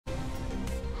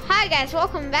Hi guys,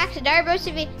 welcome back to Dario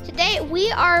TV. Today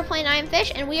we are playing I Am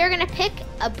Fish and we are gonna pick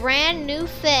a brand new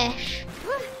fish.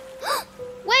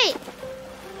 Wait,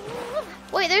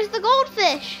 there's the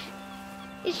goldfish.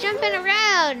 He's jumping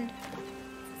around.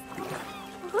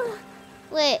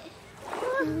 Wait.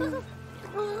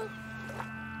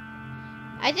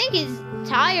 I think he's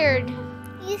tired.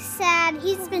 He's sad.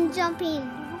 He's been jumping.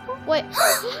 Wait,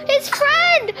 his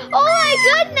friend! Oh my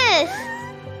goodness!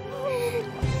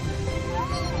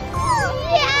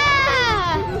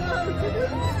 Yeah!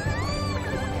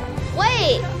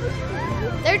 Wait,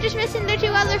 they're just missing their two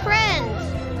other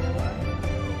friends.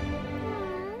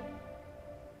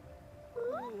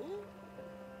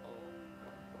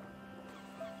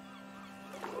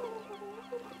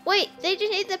 Wait, they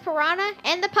just ate the piranha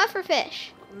and the puffer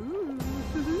fish.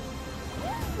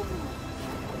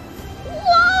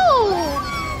 Whoa!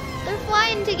 They're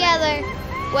flying together.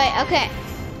 Wait, okay.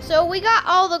 So we got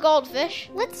all the goldfish.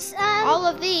 Let's all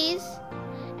of these.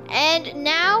 And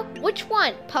now, which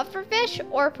one? Puffer fish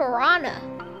or piranha?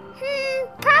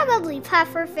 Probably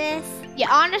puffer fish. Yeah,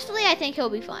 honestly, I think he'll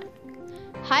be fun.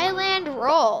 Highland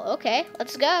roll. Okay,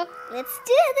 let's go. Let's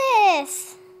do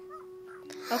this.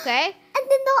 Okay. And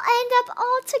then they'll end up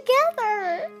all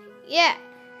together. Yeah.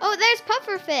 Oh, there's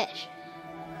puffer fish.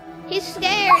 He's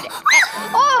scared.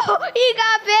 Oh, he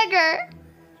got bigger.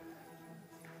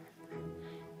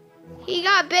 He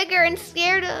got bigger and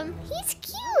scared him. He's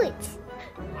cute.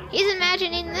 He's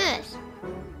imagining this.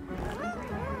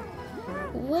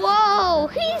 Whoa,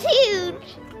 he's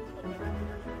huge.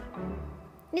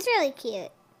 He's really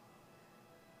cute.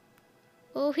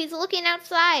 Oh, he's looking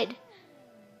outside.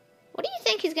 What do you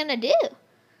think he's gonna do?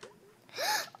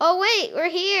 Oh wait, we're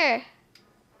here.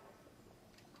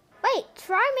 Wait,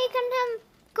 try making him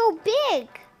go big.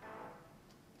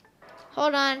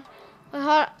 Hold on. Wait,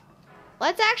 hold on.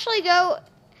 Let's actually go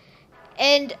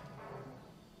and...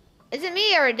 Is it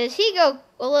me or does he go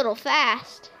a little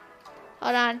fast?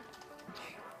 Hold on.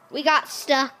 We got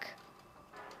stuck.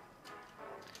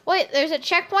 Wait, there's a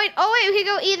checkpoint. Oh wait, we could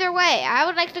go either way. I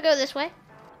would like to go this way.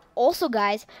 Also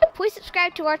guys, please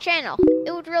subscribe to our channel.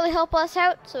 It would really help us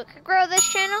out so we could grow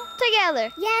this channel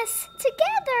together. Yes,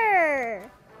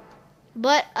 together.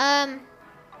 But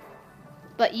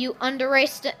you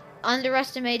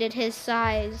underestimated his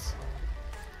size.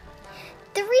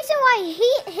 The reason why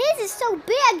his is so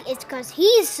big is because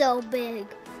he's so big.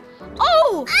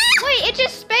 Oh! Wait, it's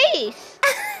just space.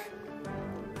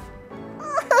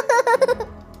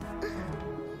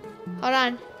 Hold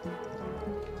on.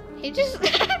 He just...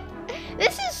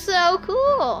 This is so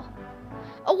cool.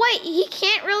 Oh wait, he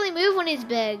can't really move when he's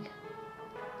big.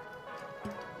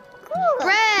 Cool.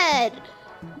 Bread.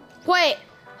 Wait,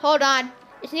 hold on.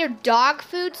 It's near dog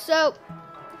food, so...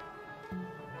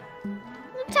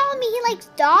 You're telling me he likes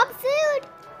dog food?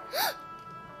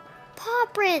 Paw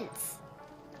prints.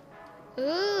 Ooh. He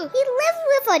lives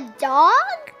with a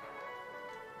dog?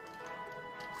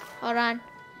 Hold on.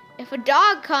 If a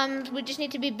dog comes, we just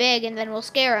need to be big and then we'll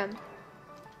scare him.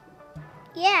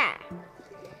 Yeah.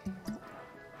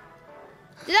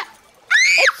 It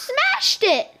smashed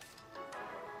it.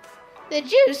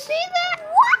 Did you see that?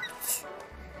 What?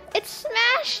 It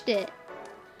smashed it.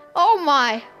 Oh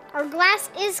my. Our glass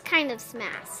is kind of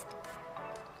smashed.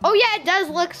 Oh yeah, it does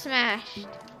look smashed.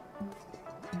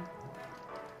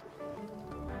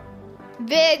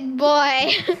 Big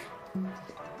boy.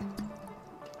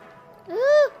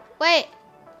 Ooh, wait,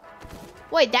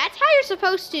 that's how you're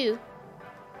supposed to.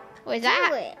 Wait, is that?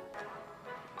 Do it.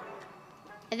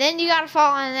 And then you gotta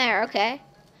fall on there, okay?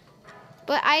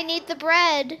 But I need the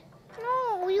bread.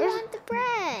 No, we want the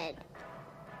bread.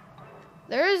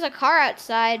 There is a car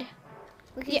outside.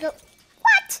 We can go.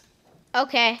 What?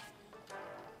 Okay.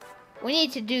 We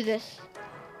need to do this.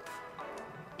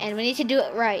 And we need to do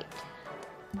it right.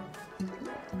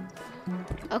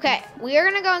 Okay, we are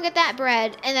gonna go and get that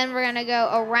bread, and then we're gonna go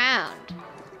around.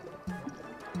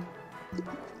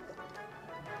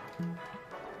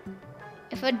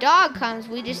 If a dog comes,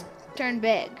 we just turn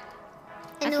big.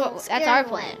 That's our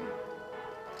plan.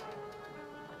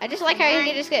 I just like how you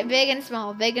can just get big and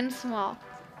small, big and small.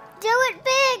 Do it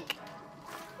big.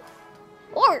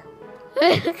 Or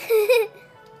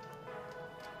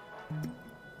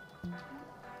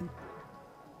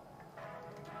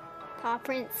Paw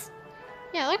prints.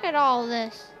 yeah, look at all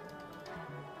this.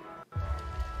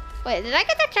 Wait, did I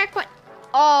get that checkpoint?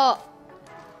 Oh,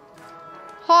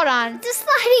 hold on. The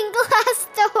sliding glass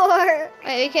door.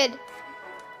 Wait, we could.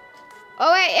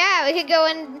 Oh wait, yeah, we could go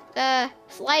and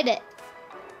slide it.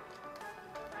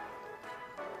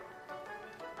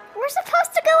 We're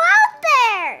supposed to go out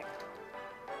there.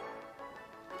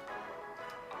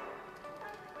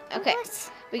 Okay.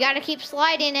 What? We gotta keep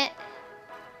sliding it.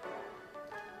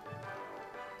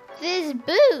 These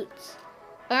boots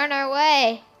are on our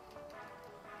way.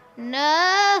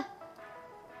 No.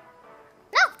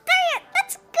 No, dang it.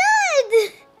 That's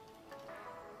good.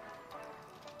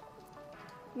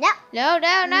 No. No,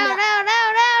 no, no, No. no,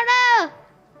 no, no, no.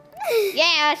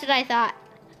 Yeah, that's what I thought.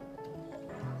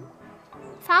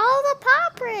 Follow the paw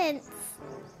prints.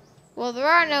 Well, there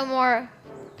are no more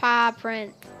paw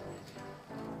prints.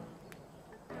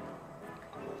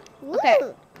 Ooh. Okay.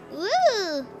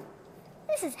 Ooh.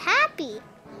 This is happy.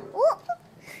 Ooh.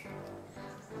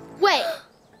 Wait,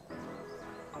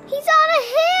 He's on a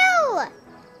hill.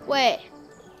 wait.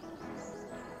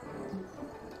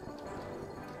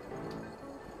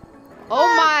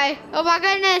 Oh my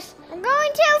goodness. I'm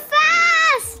going too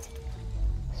fast.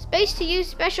 Space to use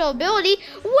special ability.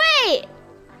 Wait.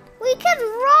 We can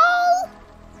roll.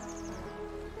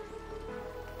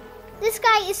 This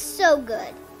guy is so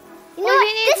good. You know Well, what?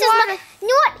 he needs This is water. you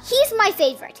know what? He's my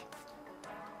favorite.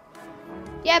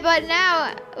 Yeah, but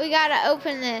now we gotta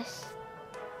open this.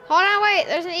 Hold on, wait.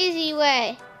 There's an easy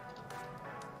way.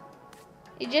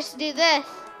 You just do this.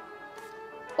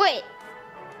 Wait.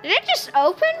 Did it just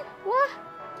open? What?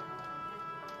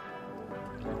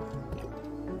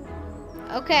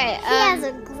 Okay. He has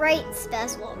a great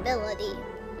special ability.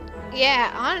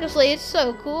 Yeah, honestly, it's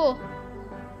so cool.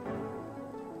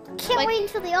 Can't Like- wait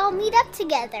until they all meet up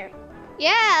together.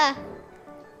 Yeah.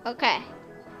 Okay.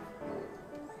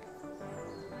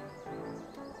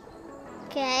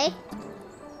 Okay.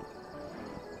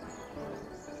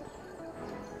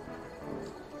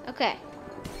 Okay.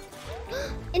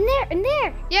 In there, in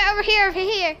there. Yeah, over here, over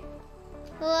here.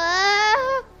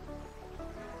 Whoa.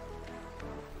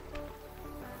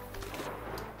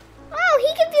 Oh,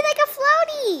 he can be like a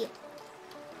floaty.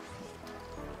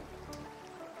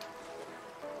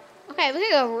 Okay, we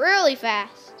can go really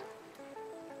fast.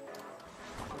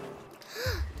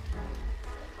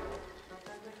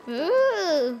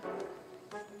 Ooh.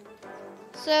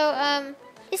 So,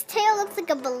 His tail looks like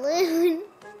a balloon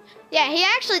yeah, he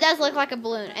actually does look like a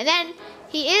balloon. And then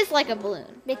he is like a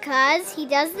balloon. because he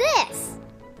does this.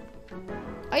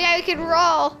 Oh yeah, we could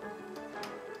roll.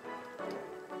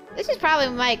 This is probably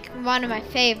one of my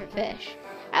favorite fish.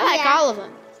 I like Yeah. all of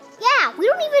them. Yeah, we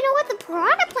don't even know what the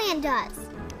piranha plant does.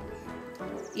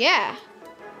 Yeah.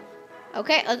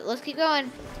 Okay, let's keep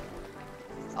going.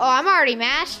 Oh, I'm already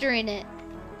mastering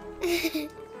it.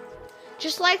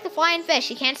 Just like the flying fish,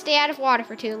 you can't stay out of water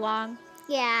for too long.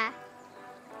 Yeah.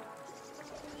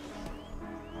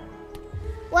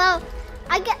 Well,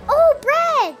 oh,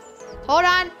 bread. Hold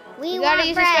on. We gotta want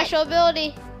use bread. a special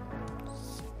ability.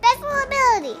 Special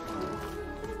ability.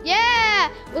 Yeah.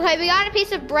 Okay, we got a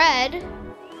piece of bread.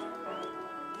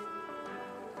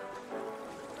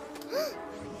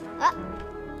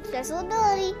 Oh, special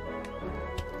ability.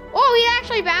 Oh, he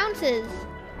actually bounces.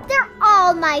 They're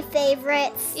all my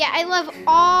favorites. Yeah, I love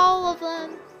all of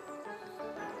them.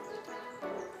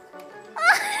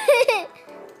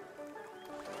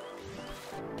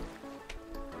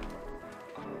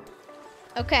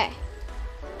 Okay.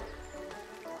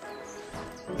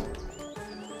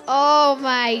 Oh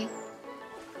my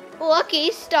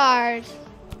lucky stars.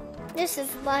 This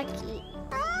is lucky.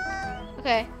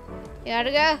 Okay, you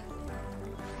gotta go.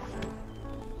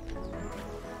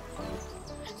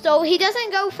 So he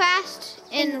doesn't go fast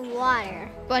In the water.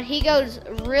 but he goes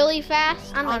really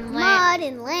fast On like land mud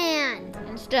and land.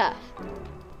 and stuff.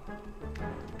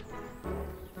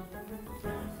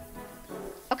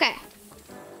 Okay,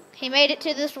 he made it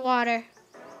to this water.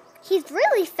 He's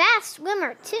really fast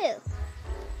swimmer too.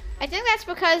 I think that's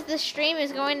because the stream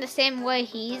is going the same way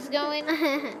he's going.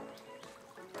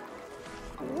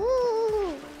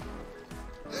 Ooh.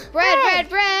 Bread, bread,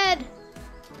 bread.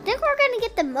 I think we're gonna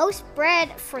get the most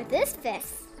bread for this fish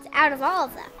out of all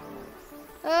of them.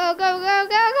 Oh, go, go, go,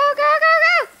 go, go, go,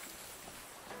 go.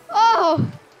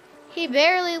 Oh, he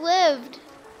barely lived.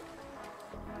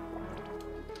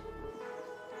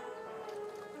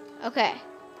 Okay.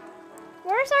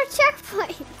 Where's our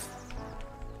checkpoint?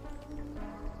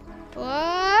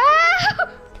 Whoa.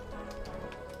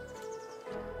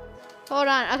 Hold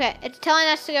on. Okay, it's telling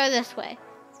us to go this way.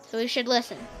 So we should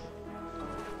listen.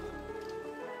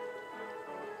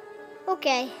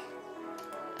 Okay.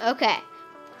 Okay.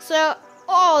 So,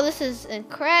 oh, this is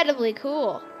incredibly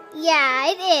cool. Yeah,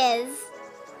 it is.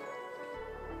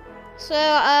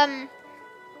 So,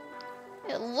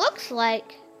 it looks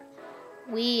like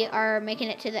we are making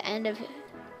it to the end of...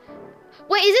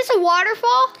 Wait, is this a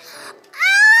waterfall?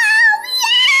 Oh,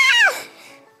 yeah!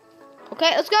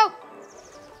 Okay, let's go.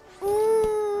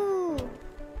 Ooh.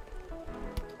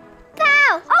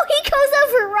 Pow! Oh,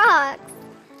 rocks.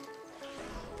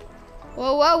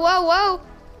 Whoa, whoa, whoa, whoa.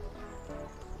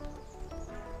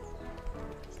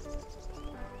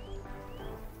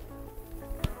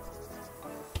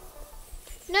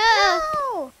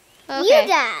 No. Okay. You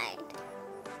died.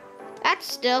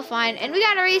 That's still fine. And we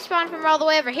gotta respawn from all the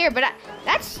way over here, but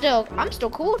I'm still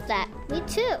cool with that. Me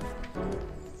too.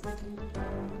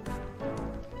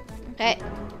 Okay.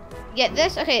 Get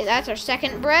this. Okay, that's our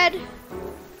second bread.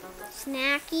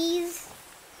 Snackies.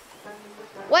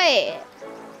 Wait.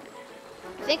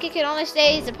 I think it can only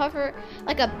stay as a puffer,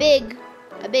 like a big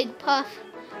puff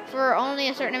for only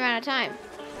a certain amount of time.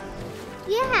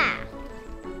 Yeah.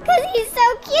 Because he's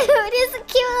so cute. His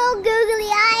cute little googly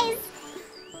eyes.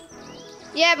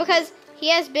 Yeah, because he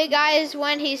has big eyes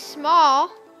when he's small,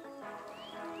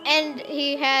 and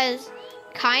he has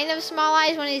kind of small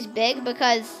eyes when he's big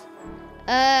because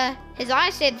his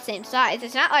eyes stay the same size.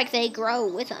 It's not like they grow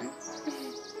with him.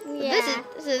 Yeah.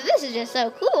 This is just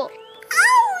so cool.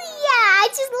 Oh yeah, I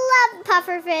just love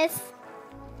pufferfish.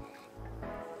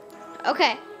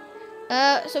 Okay,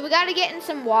 so we gotta get in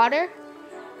some water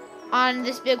on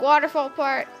this big waterfall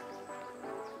part.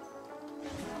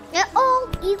 They all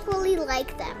equally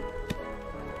like them.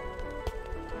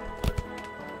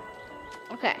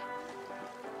 Okay.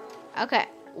 Okay.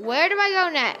 Where do I go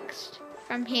next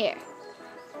from here?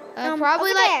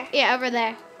 Probably over there. Yeah, over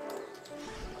there.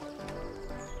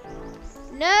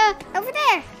 No. Over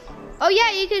there. Oh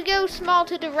yeah, you could go small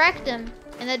to direct them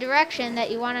in the direction that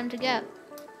you want them to go.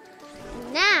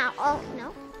 Now, oh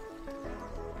no.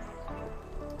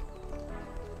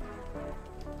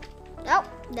 Nope,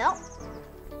 nope.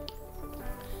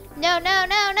 No, no,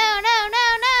 no, no, no,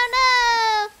 no, no,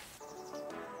 no.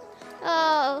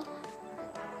 Oh.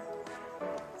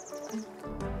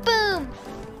 Boom.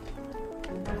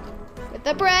 With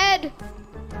the bread.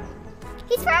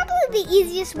 He's probably the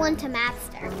easiest one to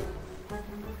master.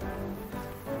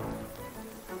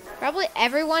 Probably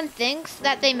everyone thinks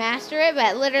that they master it,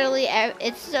 but literally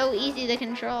it's so easy to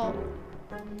control.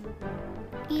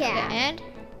 Yeah. Okay, and?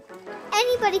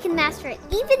 Anybody can master it,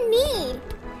 even me.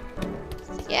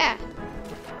 Yeah.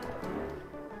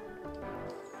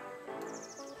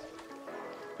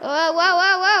 Whoa, whoa,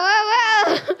 whoa, whoa, whoa,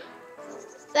 whoa!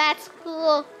 That's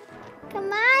cool.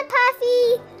 Come on,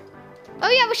 Puffy. Oh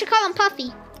yeah, we should call him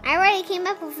Puffy. I already came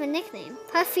up with a nickname,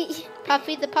 Puffy.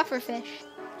 Puffy the pufferfish.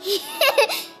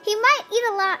 He might eat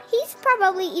a lot. He's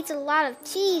probably eats a lot of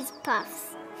cheese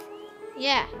puffs.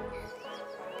 Yeah.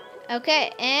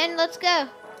 Okay, and let's go.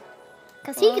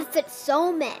 Because he can fit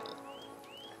so many.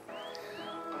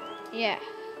 Yeah.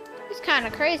 He's kind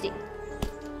of crazy.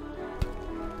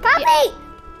 Puffy! Yeah.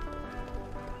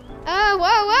 Oh,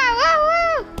 whoa, whoa, whoa,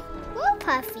 whoa! Whoa,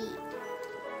 Puffy.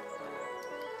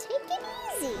 Take it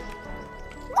easy.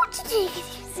 Won't you take it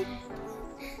easy?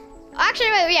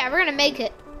 Actually, wait, yeah, we're gonna make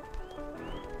it.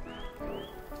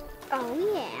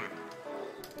 Oh, yeah.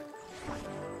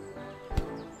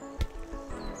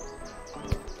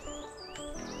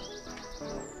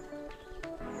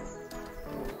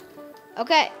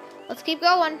 Okay, let's keep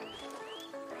going.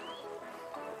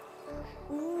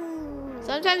 Ooh.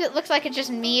 Sometimes it looks like it just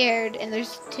mirrored and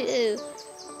there's two.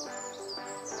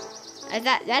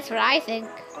 That's what I think.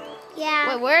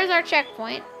 Yeah. Wait, where's our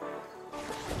checkpoint?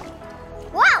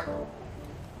 Whoa!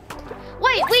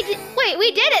 Wait,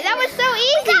 we did it! That was so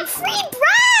easy! We got free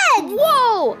bread!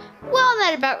 Whoa! Well,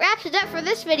 that about wraps it up for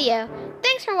this video.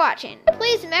 Thanks for watching.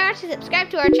 Please remember to subscribe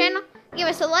to our channel, give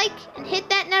us a like, and hit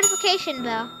that notification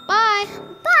bell. Bye!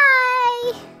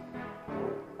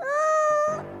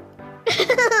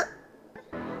 Bye!